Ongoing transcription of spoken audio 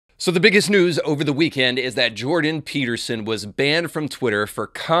So the biggest news over the weekend is that Jordan Peterson was banned from Twitter for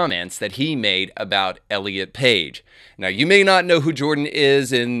comments that he made about Elliot Page. Now, you may not know who Jordan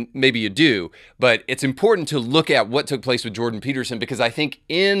is, and maybe you do, but it's important to look at what took place with Jordan Peterson, because I think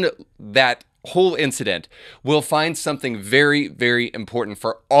in that whole incident, we'll find something very, very important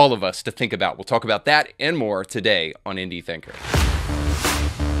for all of us to think about. We'll talk about that and more today on Indie Thinker.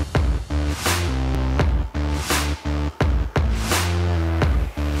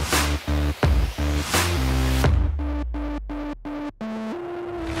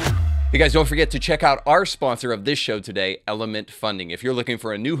 Hey guys, don't forget to check out our sponsor of this show today, Element Funding. If you're looking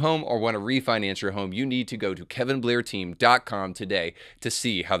for a new home or want to refinance your home, you need to go to kevinblairteam.com today to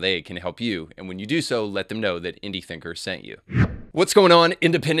see how they can help you. And when you do so, let them know that Indie Thinker sent you. What's going on,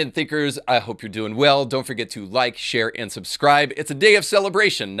 independent thinkers? I hope you're doing well. Don't forget to like, share, and subscribe. It's a day of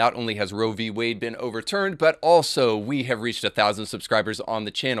celebration. Not only has Roe v. Wade been overturned, but also we have reached 1,000 subscribers on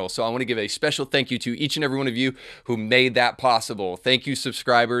the channel. So I want to give a special thank you to each and every one of you who made that possible. Thank you,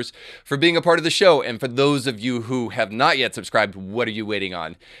 subscribers, for being a part of the show. And for those of you who have not yet subscribed, what are you waiting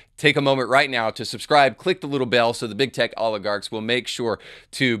on? Take a moment right now to subscribe, click the little bell so the big tech oligarchs will make sure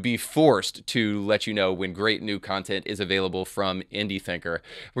to be forced to let you know when great new content is available from Indie Thinker.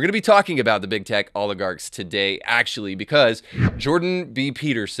 We're going to be talking about the big tech oligarchs today, actually, because Jordan B.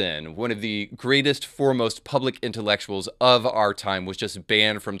 Peterson, one of the greatest, foremost public intellectuals of our time, was just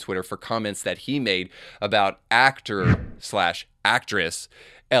banned from Twitter for comments that he made about actor/actress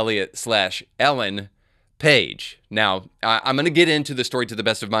Elliot/Ellen Page. Now, I'm going to get into the story to the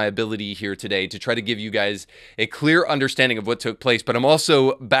best of my ability here today to try to give you guys a clear understanding of what took place, but I'm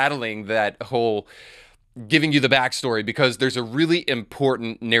also battling that whole giving you the backstory because there's a really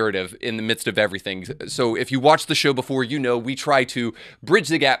important narrative in the midst of everything. So if you watched the show before, you know we try to bridge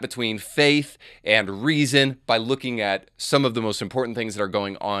the gap between faith and reason by looking at some of the most important things that are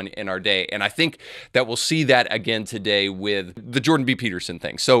going on in our day. And I think that we'll see that again today with the Jordan B. Peterson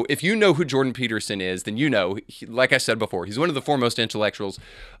thing. So if you know who Jordan Peterson is, then you know, like I said before, he's one of the foremost intellectuals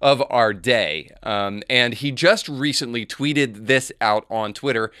of our day. And he just recently tweeted this out on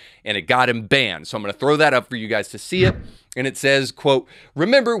Twitter and it got him banned. So I'm going to throw that up for you guys to see it. And it says, quote,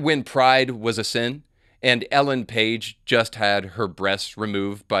 "Remember when pride was a sin and Ellen Page just had her breasts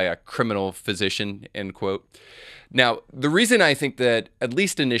removed by a criminal physician," end quote. Now, the reason I think that, at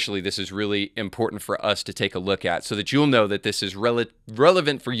least initially, this is really important for us to take a look at so that you'll know that this is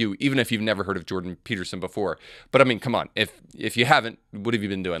relevant for you, even if you've never heard of Jordan Peterson before. But I mean, come on, if you haven't, what have you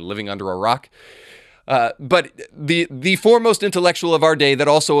been doing? Living under a rock? But the foremost intellectual of our day that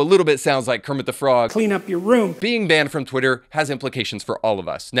also a little bit sounds like Kermit the Frog, clean up your room, being banned from Twitter has implications for all of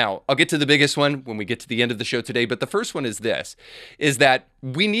us. Now, I'll get to the biggest one when we get to the end of the show today, but the first one is this, is that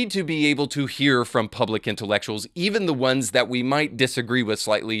we need to be able to hear from public intellectuals, even the ones that we might disagree with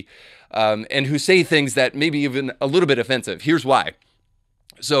slightly, and who say things that may be even a little bit offensive. Here's why.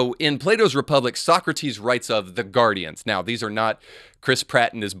 So in Plato's Republic, Socrates writes of the guardians. Now, these are not Chris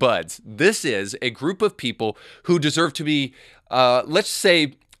Pratt and his buds. This is a group of people who deserve to be, let's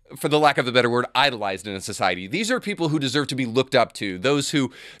say, for the lack of a better word, idolized in a society. These are people who deserve to be looked up to, those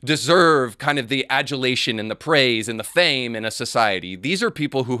who deserve kind of the adulation and the praise and the fame in a society. These are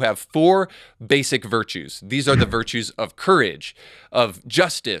people who have four basic virtues. These are the virtues of courage, of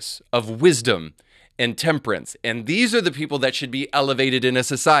justice, of wisdom, and temperance. And these are the people that should be elevated in a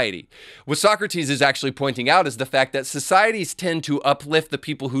society. What Socrates is actually pointing out is the fact that societies tend to uplift the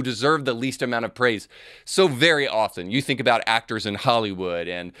people who deserve the least amount of praise. So very often, you think about actors in Hollywood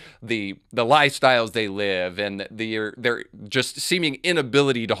and the lifestyles they live and their just seeming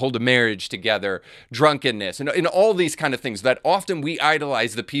inability to hold a marriage together, drunkenness, and all these kind of things, that often we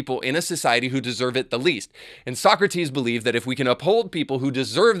idolize the people in a society who deserve it the least. And Socrates believed that if we can uphold people who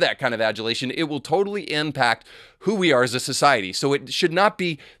deserve that kind of adulation, it will totally impact who we are as a society. So it should not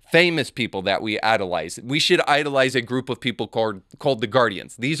be famous people that we idolize. We should idolize a group of people called the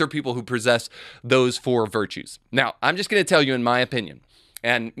guardians. These are people who possess those four virtues. Now, I'm just going to tell you in my opinion,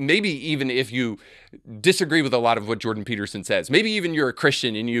 and maybe even if you disagree with a lot of what Jordan Peterson says, maybe even you're a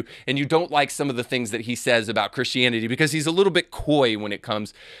Christian and you don't like some of the things that he says about Christianity because he's a little bit coy when it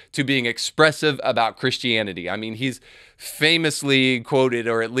comes to being expressive about Christianity. I mean, he's famously quoted,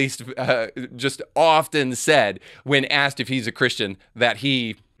 or at least just often said when asked if he's a Christian, that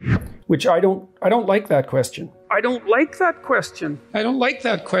he... Which I don't like that question. I don't like that question. I don't like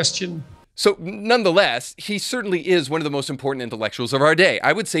that question. So nonetheless, he certainly is one of the most important intellectuals of our day.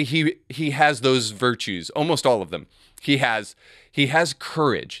 I would say he has those virtues, almost all of them. He has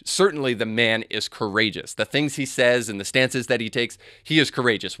courage. Certainly the man is courageous. The things he says and the stances that he takes, he is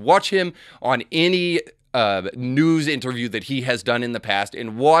courageous. Watch him on any news interview that he has done in the past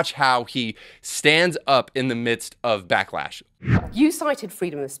and watch how he stands up in the midst of backlash. You cited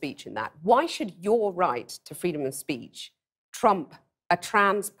freedom of speech in that. Why should your right to freedom of speech trump a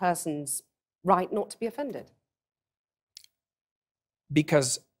trans person's right not to be offended?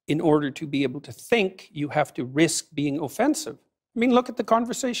 Because in order to be able to think, you have to risk being offensive. I mean, look at the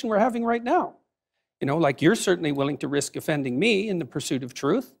conversation we're having right now. You know, like, you're certainly willing to risk offending me in the pursuit of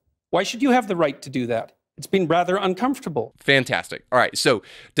truth. Why should you have the right to do that? It's been rather uncomfortable. Fantastic. All right. So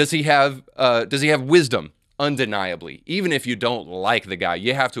does he have wisdom? Undeniably. Even if you don't like the guy,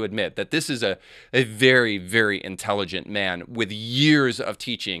 you have to admit that this is a very, very intelligent man with years of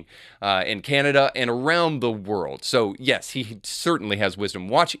teaching in Canada and around the world. So yes, he certainly has wisdom.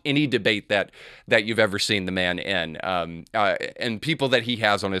 Watch any debate that you've ever seen the man in, and people that he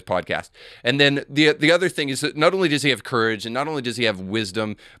has on his podcast. And then the other thing is that not only does he have courage and not only does he have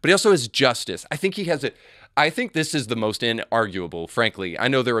wisdom, but he also has justice. I think he has it. I think this is the most inarguable, frankly. I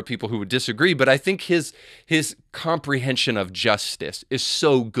know there are people who would disagree, but I think his comprehension of justice is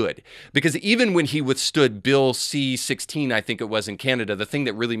so good. Because even when he withstood Bill C-16, I think it was in Canada, the thing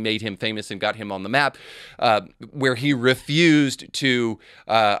that really made him famous and got him on the map, where he refused to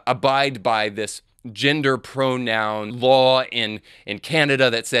abide by this gender pronoun law in Canada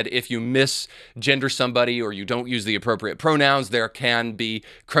that said if you misgender somebody or you don't use the appropriate pronouns, there can be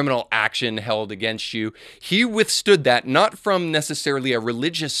criminal action held against you. He withstood that, not from necessarily a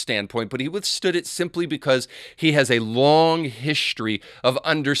religious standpoint, but he withstood it simply because he has a long history of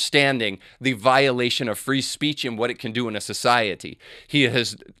understanding the violation of free speech and what it can do in a society. He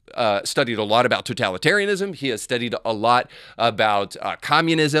has studied a lot about totalitarianism. He has studied a lot about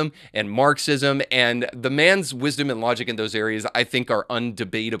communism and Marxism, and the man's wisdom and logic in those areas, I think, are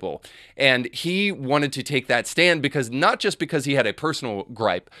undebatable. And he wanted to take that stand because not just because he had a personal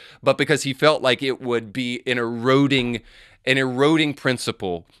gripe, but because he felt like it would be an eroding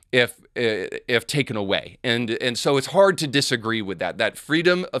principle if taken away. And so it's hard to disagree with that. That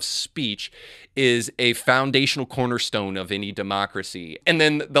freedom of speech is a foundational cornerstone of any democracy. And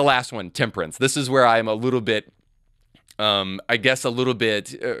then the last one, temperance. This is where I'm a little bit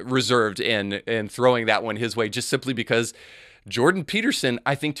reserved in throwing that one his way, just simply because Jordan Peterson,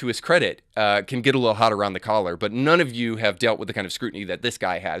 I think to his credit, can get a little hot around the collar, but none of you have dealt with the kind of scrutiny that this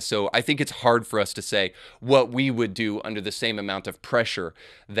guy has. So I think it's hard for us to say what we would do under the same amount of pressure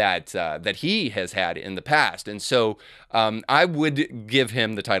that he has had in the past. And so I would give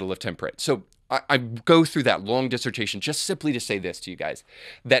him the title of temperate. So I go through that long dissertation just simply to say this to you guys,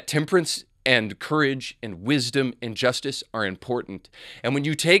 that temperance and courage and wisdom and justice are important. And when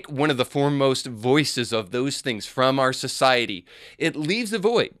you take one of the foremost voices of those things from our society, it leaves a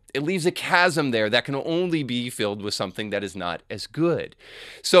void. It leaves a chasm there that can only be filled with something that is not as good.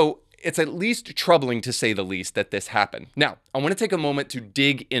 So it's at least troubling, to say the least, that this happened. Now, I want to take a moment to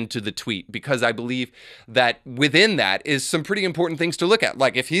dig into the tweet, because I believe that within that is some pretty important things to look at.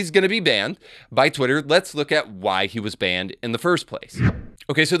 Like, if he's going to be banned by Twitter, let's look at why he was banned in the first place.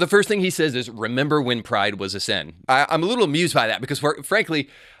 Okay, so the first thing he says is, remember when pride was a sin. I'm a little amused by that because, frankly,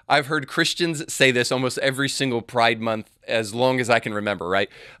 I've heard Christians say this almost every single Pride Month as long as I can remember, right?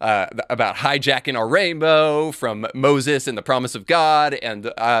 About hijacking our rainbow from Moses and the promise of God.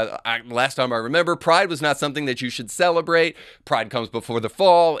 And last time I remember, pride was not something that you should celebrate. Pride comes before the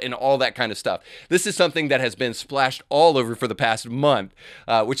fall and all that kind of stuff. This is something that has been splashed all over for the past month,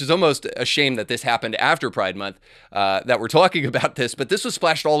 which is almost a shame that this happened after Pride Month, that we're talking about this. But this was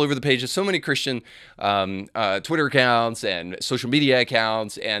splashed all over the pages. So many Christian Twitter accounts and social media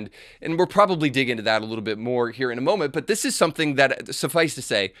accounts. And we'll probably dig into that a little bit more here in a moment. But this is something that, suffice to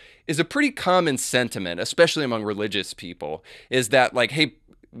say, is a pretty common sentiment, especially among religious people, is that, like, hey,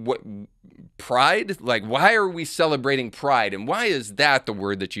 what pride? Like, why are we celebrating pride? And why is that the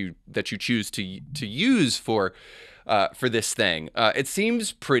word that you choose to use for this thing? It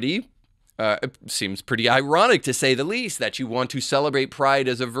seems pretty ironic, to say the least, that you want to celebrate pride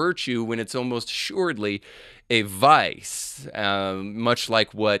as a virtue when it's almost assuredly a vice, much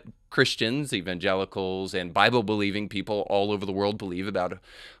like what Christians, evangelicals, and Bible-believing people all over the world believe about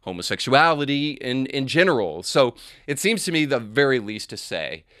homosexuality in general. So it seems to me, the very least, to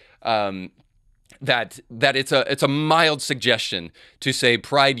say that it's a mild suggestion to say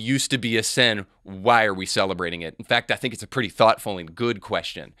pride used to be a sin why are we celebrating it? In fact, I think it's a pretty thoughtful and good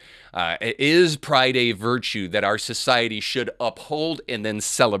question. Is pride a virtue that our society should uphold and then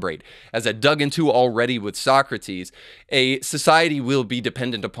celebrate? As I dug into already with Socrates, a society will be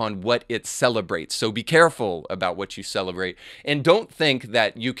dependent upon what it celebrates. So be careful about what you celebrate. And don't think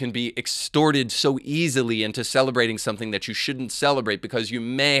that you can be extorted so easily into celebrating something that you shouldn't celebrate, because you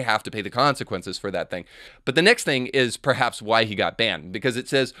may have to pay the consequences for that thing. But the next thing is perhaps why he got banned, because it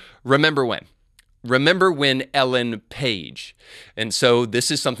says, remember when. Remember when Ellen Page. And so this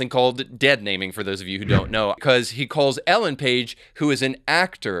is something called dead naming, for those of you who don't know, because he calls Ellen Page, who is an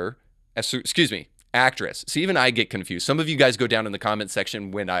actress. See, even I get confused. Some of you guys go down in the comment section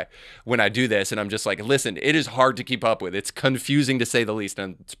when I do this, and I'm just like, listen, it is hard to keep up with. It's confusing to say the least,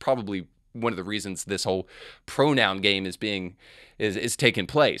 and it's probably one of the reasons this whole pronoun game is taking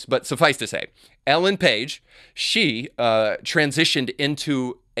place. But suffice to say, Ellen Page, she transitioned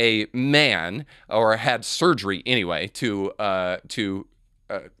into a man, or had surgery anyway, to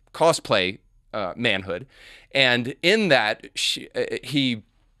cosplay manhood, and in that he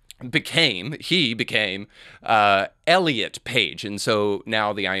became Elliot Page, and so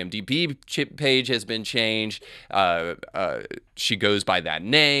now the IMDb page has been changed. She goes by that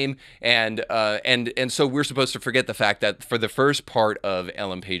name, and so we're supposed to forget the fact that for the first part of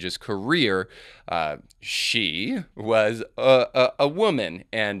Ellen Page's career, she was a woman,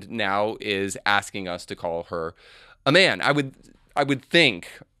 and now is asking us to call her a man. I would think.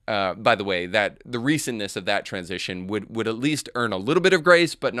 By the way, that the recentness of that transition would at least earn a little bit of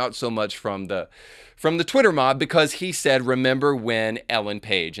grace, but not so much from the Twitter mob, because he said, remember when Ellen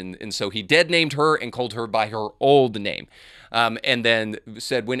Page, and so he dead named her and called her by her old name, and then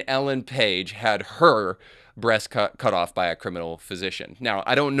said when Ellen Page had her breast cut off by a criminal physician. Now,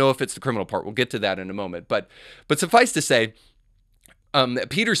 I don't know if it's the criminal part. We'll get to that in a moment, but suffice to say,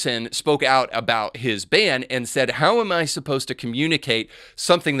 Peterson spoke out about his ban and said, how am I supposed to communicate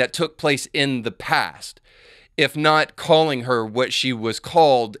something that took place in the past if not calling her what she was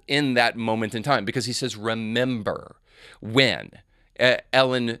called in that moment in time? Because he says, remember when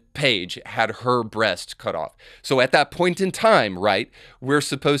Ellen Page had her breast cut off. So at that point in time, right, we're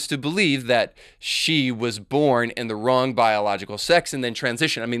supposed to believe that she was born in the wrong biological sex and then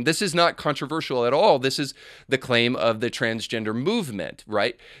transitioned. I mean, this is not controversial at all. This is the claim of the transgender movement,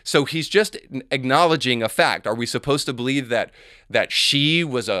 right? So he's just acknowledging a fact. Are we supposed to believe that she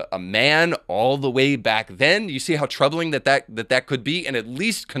was a man all the way back then? You see how troubling that could be, and at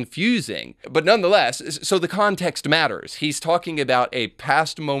least confusing. But nonetheless, so the context matters. He's talking about a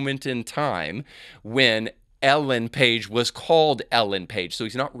past moment in time when Ellen Page was called Ellen Page. So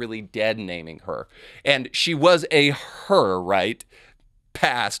he's not really dead naming her. And she was a her, right?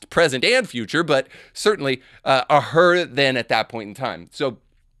 Past, present, and future, but certainly a her then at that point in time. So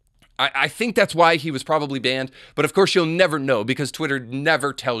I think that's why he was probably banned. But of course, you'll never know, because Twitter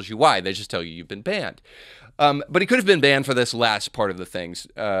never tells you why. They just tell you you've been banned. But he could have been banned for this last part of the things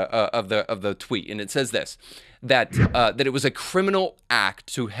of the tweet, and it says this: that it was a criminal act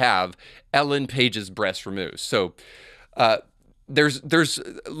to have Ellen Page's breast removed. So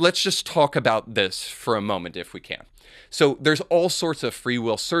let's just talk about this for a moment, if we can. So there's all sorts of free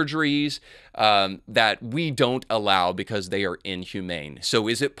will surgeries that we don't allow because they are inhumane. So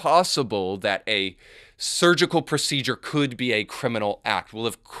is it possible that a surgical procedure could be a criminal act? Well,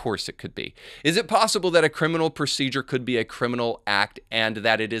 of course it could be. Is it possible that a criminal procedure could be a criminal act and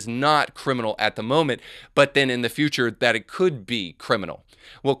that it is not criminal at the moment, but then in the future that it could be criminal?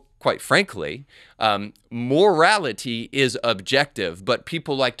 Well, quite frankly, morality is objective, but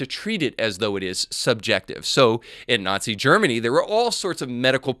people like to treat it as though it is subjective. So in Nazi Germany, there were all sorts of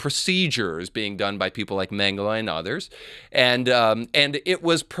medical procedures being done by people like Mengele and others, and it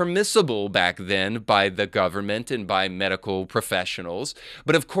was permissible back then by the government and by medical professionals,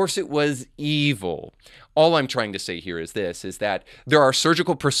 but of course it was evil. All I'm trying to say here is this, is that there are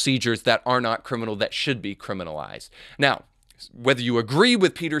surgical procedures that are not criminal that should be criminalized. Now, whether you agree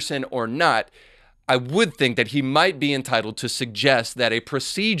with Peterson or not, I would think that he might be entitled to suggest that a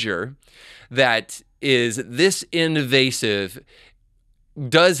procedure that is this invasive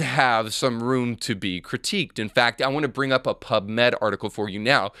does have some room to be critiqued. In fact, I want to bring up a PubMed article for you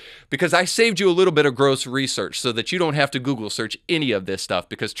now, because I saved you a little bit of gross research so that you don't have to Google search any of this stuff,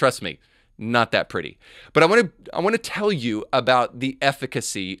 because trust me, not that pretty. But I want to tell you about the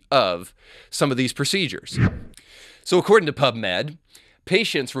efficacy of some of these procedures. So according to PubMed,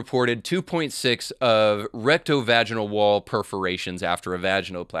 patients reported 2.6 of rectovaginal wall perforations after a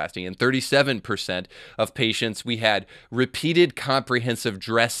vaginoplasty. And 37% of patients, we had repeated comprehensive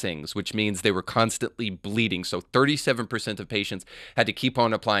dressings, which means they were constantly bleeding. So 37% of patients had to keep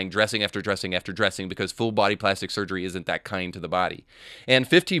on applying dressing after dressing after dressing because full body plastic surgery isn't that kind to the body. And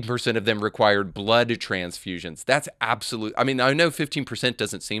 15% of them required blood transfusions. That's absolute. I mean, I know 15%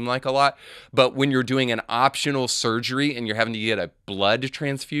 doesn't seem like a lot, but when you're doing an optional surgery and you're having to get a blood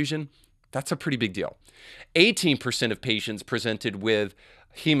transfusion, that's a pretty big deal. 18% of patients presented with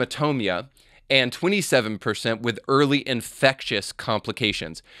hematomia and 27% with early infectious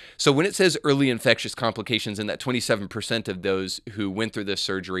complications. So when it says early infectious complications and that 27% of those who went through this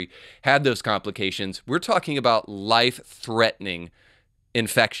surgery had those complications, we're talking about life-threatening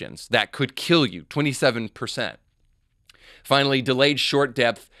infections that could kill you, 27%. Finally, delayed short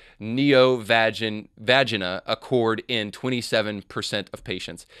depth neovagina occurred in 27% of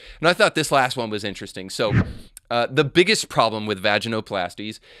patients. And I thought this last one was interesting. So the biggest problem with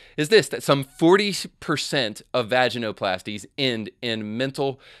vaginoplasties is this, that some 40% of vaginoplasties end in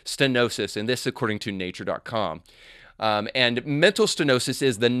mental stenosis, and this according to nature.com. And mental stenosis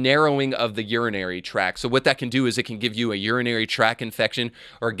is the narrowing of the urinary tract. So what that can do is it can give you a urinary tract infection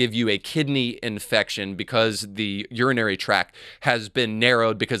or give you a kidney infection because the urinary tract has been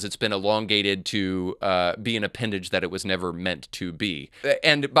narrowed because it's been elongated to be an appendage that it was never meant to be.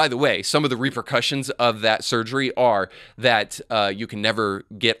 And by the way, some of the repercussions of that surgery are that you can never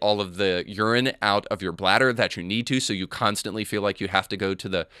get all of the urine out of your bladder that you need to, so you constantly feel like you have to go to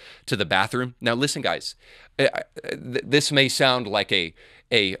the bathroom. Now listen, guys, this may sound like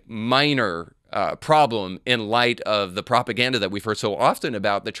a minor problem in light of the propaganda that we've heard so often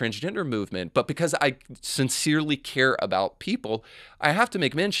about the transgender movement, but because I sincerely care about people, I have to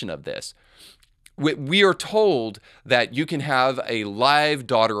make mention of this. We are told that you can have a live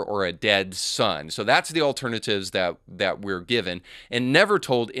daughter or a dead son. So that's the alternatives that we're given, and never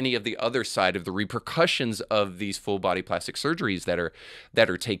told any of the other side of the repercussions of these full body plastic surgeries that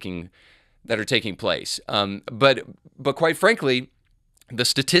are taking place. But quite frankly, the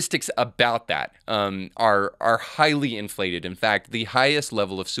statistics about that are highly inflated. In fact, the highest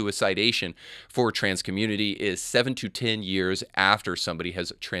level of suicidation for trans community is 7 to 10 years after somebody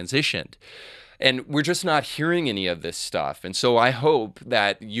has transitioned. And we're just not hearing any of this stuff. And so I hope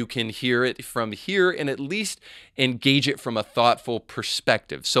that you can hear it from here and at least engage it from a thoughtful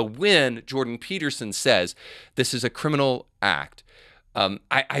perspective. So when Jordan Peterson says this is a criminal act,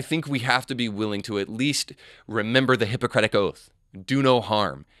 I think we have to be willing to at least remember the Hippocratic Oath, do no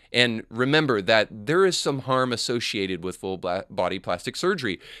harm. And remember that there is some harm associated with full body plastic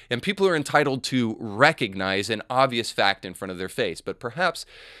surgery. And people are entitled to recognize an obvious fact in front of their face. But perhaps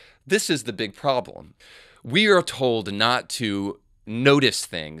this is the big problem. We are told not to notice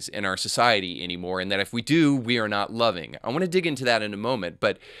things in our society anymore, and that if we do, we are not loving. I want to dig into that in a moment,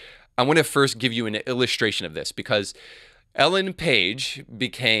 but I want to first give you an illustration of this, because Ellen Page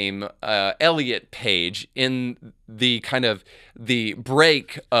became Elliot Page in the kind of the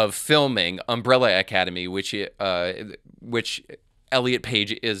break of filming Umbrella Academy, which Elliot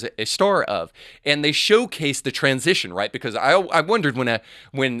Page is a star of, and they showcased the transition, right? Because I wondered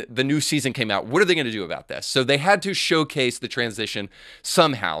when the new season came out, what are they going to do about this? So they had to showcase the transition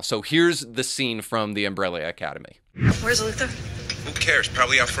somehow. So here's the scene from the Umbrella Academy. Where's Luther? Who cares?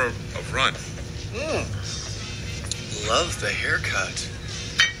 Probably out for a run. Love the haircut.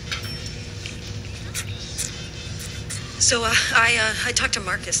 So I talked to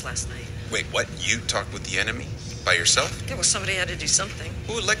Marcus last night. Wait, what? You talked with the enemy? By yourself? Yeah, well, somebody had to do something.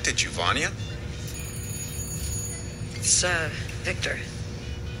 Who elected you, Vanya? It's, Victor.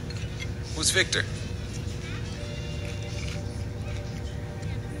 Who's Victor?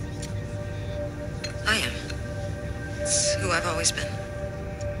 I am. It's who I've always been.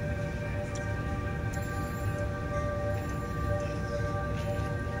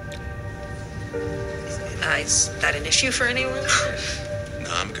 Is that an issue for anyone? No,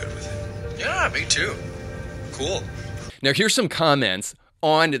 I'm good with it. Yeah, me too. Cool. Now here's some comments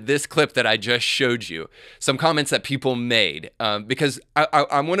on this clip that I just showed you. Some comments that people made, because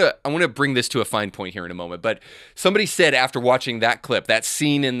I want to bring this to a fine point here in a moment. But somebody said after watching that clip, that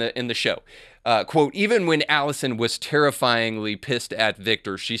scene in the show, Quote, even when Allison was terrifyingly pissed at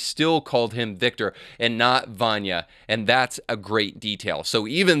Victor, she still called him Victor and not Vanya. And that's a great detail. So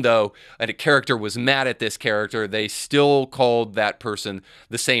even though a character was mad at this character, they still called that person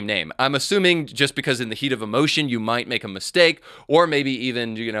the same name. I'm assuming just because in the heat of emotion, you might make a mistake or maybe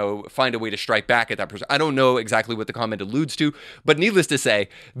even, find a way to strike back at that person. I don't know exactly what the comment alludes to, but needless to say,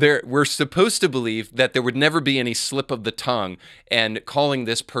 we're supposed to believe that there would never be any slip of the tongue and calling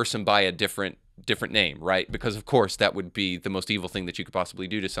this person by a different name, right? Because of course that would be the most evil thing that you could possibly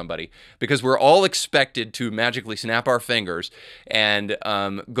do to somebody, because we're all expected to magically snap our fingers and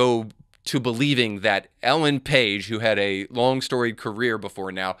go to believing that Ellen Page, who had a long storied career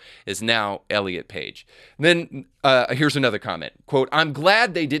before now, is now Elliot Page. Then here's another comment. Quote, I'm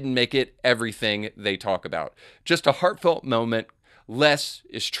glad they didn't make it everything they talk about. Just a heartfelt moment. Less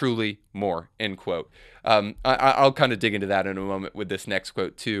is truly more, end quote. I'll kind of dig into that in a moment with this next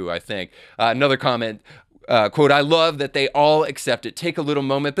quote too, I think. Another comment, quote, I love that they all accept it. Take a little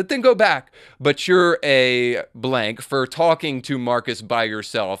moment, but then go back. But you're a blank for talking to Marcus by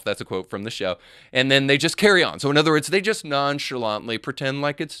yourself. That's a quote from the show. And then they just carry on. So in other words, they just nonchalantly pretend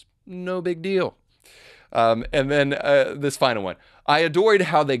like it's no big deal. And then this final one. I adored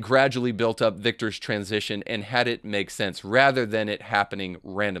how they gradually built up Victor's transition and had it make sense rather than it happening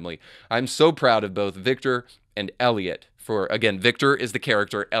randomly. I'm so proud of both Victor and Elliot for, again, Victor is the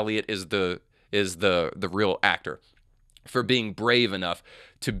character, Elliot is the real actor, for being brave enough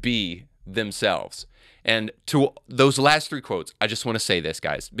to be themselves. And to those last three quotes, I just want to say this,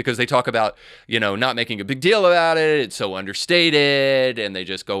 guys, because they talk about, not making a big deal about it. It's so understated, and they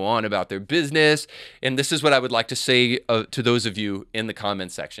just go on about their business. And this is what I would like to say to those of you in the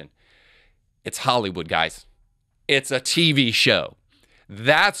comment section. It's Hollywood, guys. It's a TV show.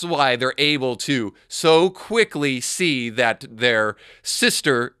 That's why they're able to so quickly see that their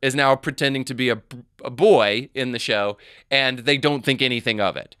sister is now pretending to be a boy in the show, and they don't think anything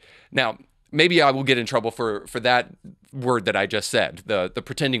of it. Now, maybe I will get in trouble for that word that I just said, the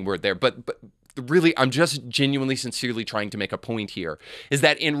pretending word there. But really, I'm just genuinely, sincerely trying to make a point here, is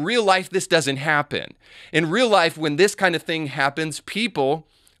that in real life, this doesn't happen. In real life, when this kind of thing happens, people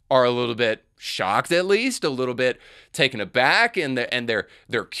are a little bit shocked, at least, a little bit taken aback, and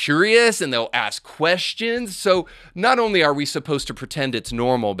they're curious, and they'll ask questions. So not only are we supposed to pretend it's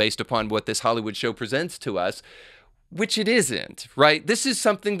normal based upon what this Hollywood show presents to us, which it isn't, right? This is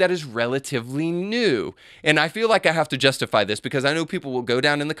something that is relatively new. And I feel like I have to justify this because I know people will go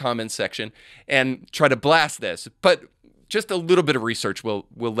down in the comments section and try to blast this. But just a little bit of research will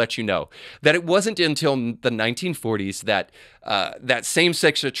let you know that it wasn't until the 1940s that that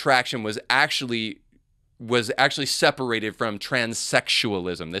same-sex attraction was actually separated from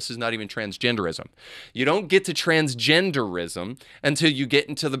transsexualism. This is not even transgenderism. You don't get to transgenderism until you get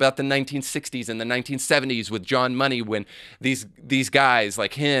into about the 1960s and the 1970s with John Money, when these guys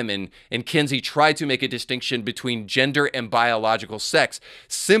like him and Kinsey tried to make a distinction between gender and biological sex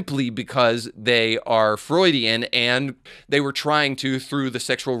simply because they are Freudian, and they were trying to, through the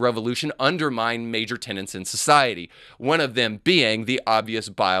sexual revolution, undermine major tenets in society. One of them being the obvious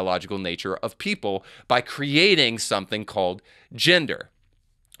biological nature of people by creating something called gender.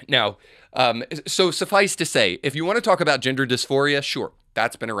 Now, so suffice to say, if you want to talk about gender dysphoria, sure,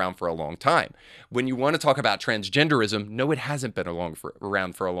 that's been around for a long time. When you want to talk about transgenderism, no, it hasn't been around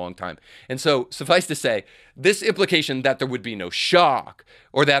for a long time. And so suffice to say, this implication that there would be no shock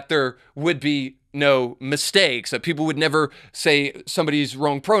or that there would be no mistakes, that people would never say somebody's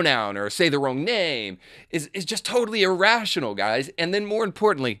wrong pronoun or say the wrong name is just totally irrational, guys. And then more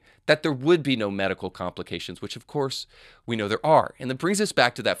importantly, that there would be no medical complications, which of course we know there are. And that brings us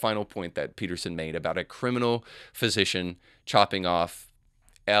back to that final point that Peterson made about a criminal physician chopping off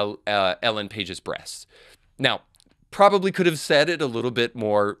Ellen Page's breasts. Now, probably could have said it a little bit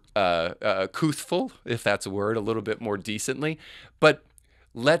more couthful, if that's a word, a little bit more decently, but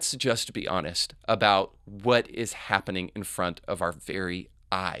let's just be honest about what is happening in front of our very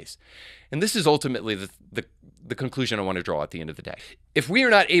eyes. And this is ultimately the conclusion I want to draw at the end of the day. If we are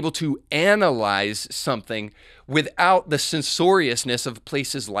not able to analyze something without the censoriousness of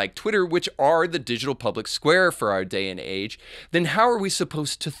places like Twitter, which are the digital public square for our day and age, then how are we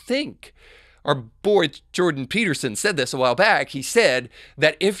supposed to think? Our boy Jordan Peterson said this a while back. He said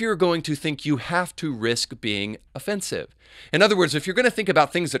that if you're going to think, you have to risk being offensive. In other words, if you're going to think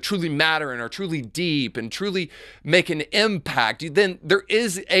about things that truly matter and are truly deep and truly make an impact, then there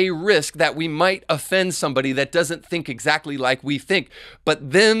is a risk that we might offend somebody that doesn't think exactly like we think.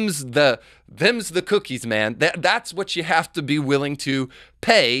 But them's the cookies, man. That's what you have to be willing to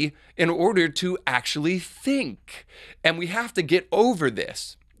pay in order to actually think. And we have to get over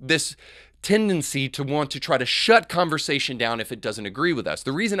this tendency to want to try to shut conversation down if it doesn't agree with us.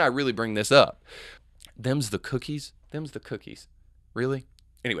 The reason I really bring this up, them's the cookies. Really?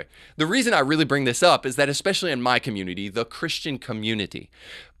 Anyway, the reason I really bring this up is that especially in my community, the Christian community,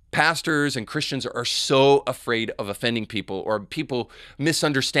 pastors and Christians are so afraid of offending people or people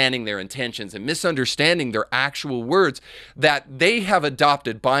misunderstanding their intentions and misunderstanding their actual words that they have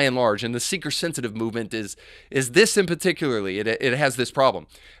adopted by and large. And the seeker-sensitive movement is this in particularly. It has this problem.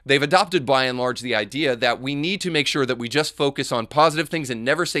 They've adopted by and large the idea that we need to make sure that we just focus on positive things and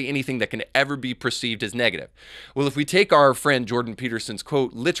never say anything that can ever be perceived as negative. Well, if we take our friend Jordan Peterson's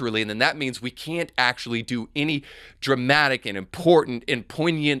quote literally, then that means we can't actually do any dramatic and important and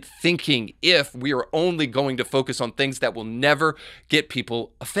poignant thinking if we are only going to focus on things that will never get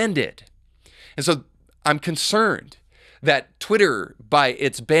people offended. And so I'm concerned that Twitter, by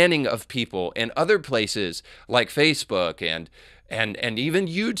its banning of people, and other places like Facebook and even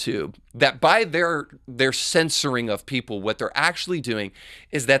YouTube, that by their censoring of people, what they're actually doing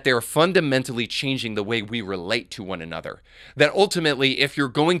is that they're fundamentally changing the way we relate to one another. That ultimately, if you're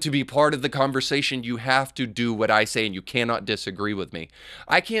going to be part of the conversation, you have to do what I say and you cannot disagree with me.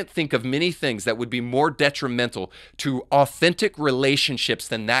 I can't think of many things that would be more detrimental to authentic relationships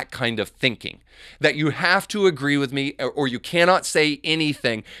than that kind of thinking. That you have to agree with me or you cannot say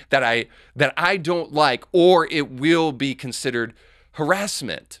anything that I don't like, or it will be considered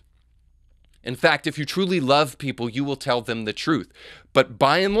harassment. In fact, if you truly love people, you will tell them the truth. But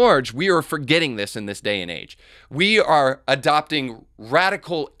by and large, we are forgetting this in this day and age. We are adopting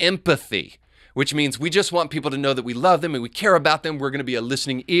radical empathy, which means we just want people to know that we love them and we care about them. We're going to be a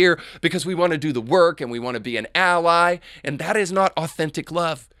listening ear because we want to do the work and we want to be an ally. And that is not authentic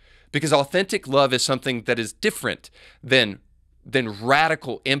love, because authentic love is something that is different than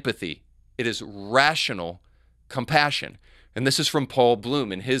radical empathy. It is rational compassion. And this is from Paul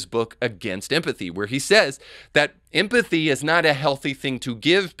Bloom in his book, Against Empathy, where he says that empathy is not a healthy thing to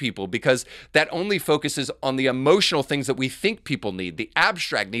give people because that only focuses on the emotional things that we think people need, the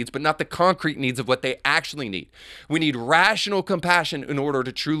abstract needs, but not the concrete needs of what they actually need. We need rational compassion in order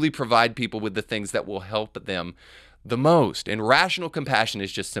to truly provide people with the things that will help them the most. And rational compassion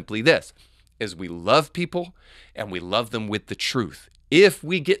is just simply this, is we love people and we love them with the truth. If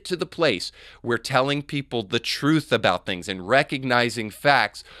we get to the place where telling people the truth about things and recognizing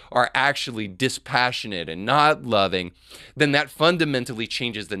facts are actually dispassionate and not loving, then that fundamentally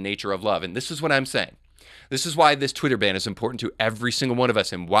changes the nature of love. And this is what I'm saying. This is why this Twitter ban is important to every single one of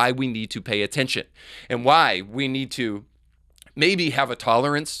us and why we need to pay attention and why we need to maybe have a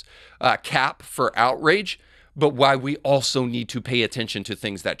tolerance cap for outrage, but why we also need to pay attention to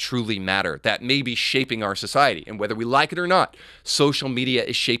things that truly matter, that may be shaping our society. And whether we like it or not, social media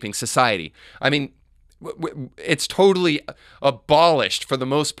is shaping society. I mean, it's totally abolished, for the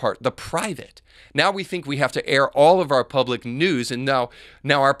most part, the private. Now we think we have to air all of our public news, and now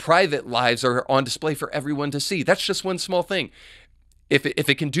our private lives are on display for everyone to see. That's just one small thing. If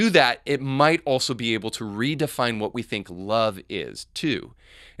it can do that, it might also be able to redefine what we think love is, too.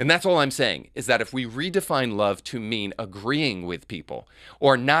 And that's all I'm saying, is that if we redefine love to mean agreeing with people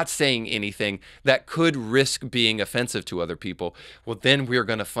or not saying anything that could risk being offensive to other people, well, then we're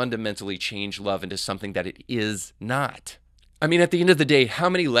going to fundamentally change love into something that it is not. I mean, at the end of the day, how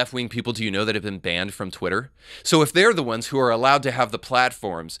many left-wing people do you know that have been banned from Twitter? So if they're the ones who are allowed to have the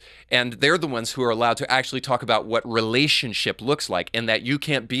platforms and they're the ones who are allowed to actually talk about what relationship looks like and that you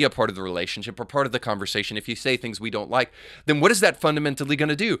can't be a part of the relationship or part of the conversation if you say things we don't like, then what is that fundamentally going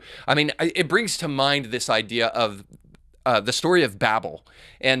to do? I mean, it brings to mind this idea of the story of Babel.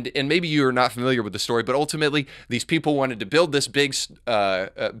 And maybe you're not familiar with the story, but ultimately these people wanted to build this big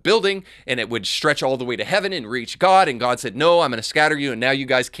building and it would stretch all the way to heaven and reach God. And God said, no, I'm going to scatter you. And now you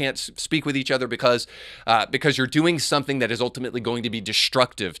guys can't speak with each other because you're doing something that is ultimately going to be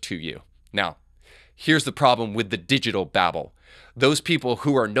destructive to you. Now, here's the problem with the digital Babel. Those people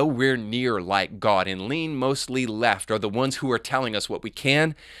who are nowhere near like God and lean mostly left are the ones who are telling us what we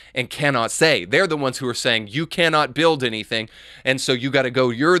can and cannot say. They're the ones who are saying, you cannot build anything, and so you got to go,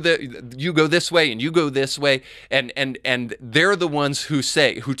 you go this way and you go this way, and they're the ones who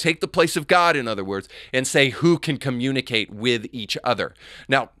take the place of God, in other words, and say who can communicate with each other.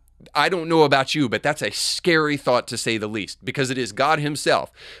 Now, I don't know about you, but that's a scary thought to say the least, because it is God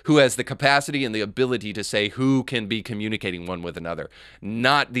himself who has the capacity and the ability to say who can be communicating one with another,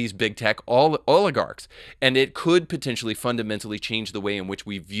 not these big tech oligarchs. And it could potentially fundamentally change the way in which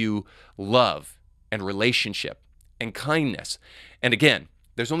we view love and relationship and kindness. And again,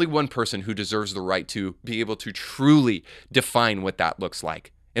 there's only one person who deserves the right to be able to truly define what that looks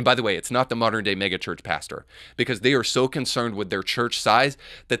like, And by the way, it's not the modern day megachurch pastor, because they are so concerned with their church size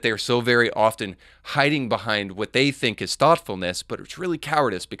that they are so very often hiding behind what they think is thoughtfulness, but it's really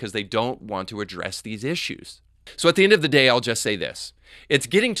cowardice because they don't want to address these issues. So at the end of the day, I'll just say this. It's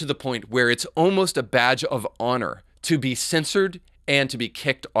getting to the point where it's almost a badge of honor to be censored and to be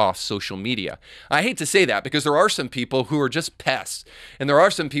kicked off social media. I hate to say that because there are some people who are just pests, and there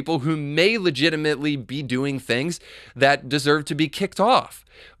are some people who may legitimately be doing things that deserve to be kicked off.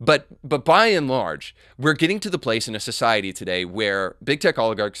 But by and large, we're getting to the place in a society today where big tech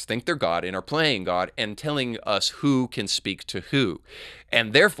oligarchs think they're God and are playing God and telling us who can speak to who.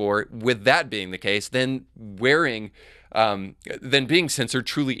 And therefore, with that being the case, then being censored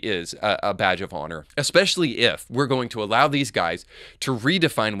truly is a badge of honor, especially if we're going to allow these guys to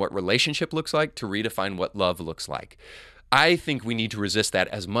redefine what relationship looks like, to redefine what love looks like. I think we need to resist that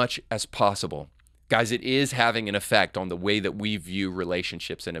as much as possible. Guys, it is having an effect on the way that we view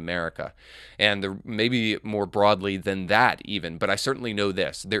relationships in America, and maybe more broadly than that even, but I certainly know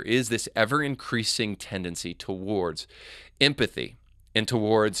this. There is this ever-increasing tendency towards empathy and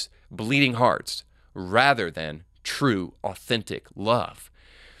towards bleeding hearts rather than true, authentic love.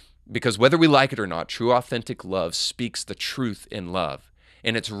 Because whether we like it or not, true, authentic love speaks the truth in love.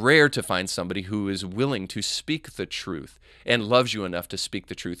 And it's rare to find somebody who is willing to speak the truth and loves you enough to speak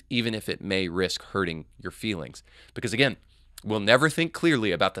the truth, even if it may risk hurting your feelings. Because again, we'll never think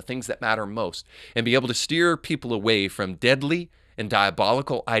clearly about the things that matter most and be able to steer people away from deadly and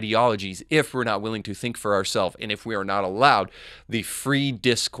diabolical ideologies if we're not willing to think for ourselves and if we are not allowed the free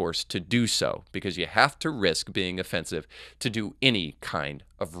discourse to do so, because you have to risk being offensive to do any kind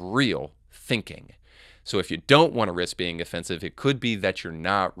of real thinking. So if you don't want to risk being offensive, it could be that you're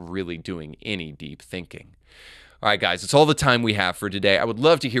not really doing any deep thinking. All right, guys, it's all the time we have for today. I would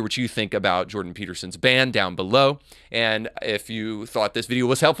love to hear what you think about Jordan Peterson's ban down below. And if you thought this video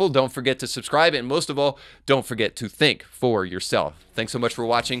was helpful, don't forget to subscribe. And most of all, don't forget to think for yourself. Thanks so much for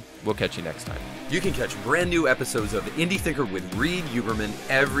watching. We'll catch you next time. You can catch brand new episodes of Indie Thinker with Reed Huberman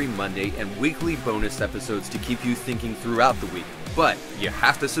every Monday and weekly bonus episodes to keep you thinking throughout the week. But you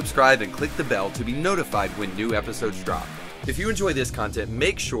have to subscribe and click the bell to be notified when new episodes drop. If you enjoy this content,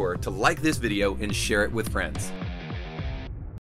 make sure to like this video and share it with friends.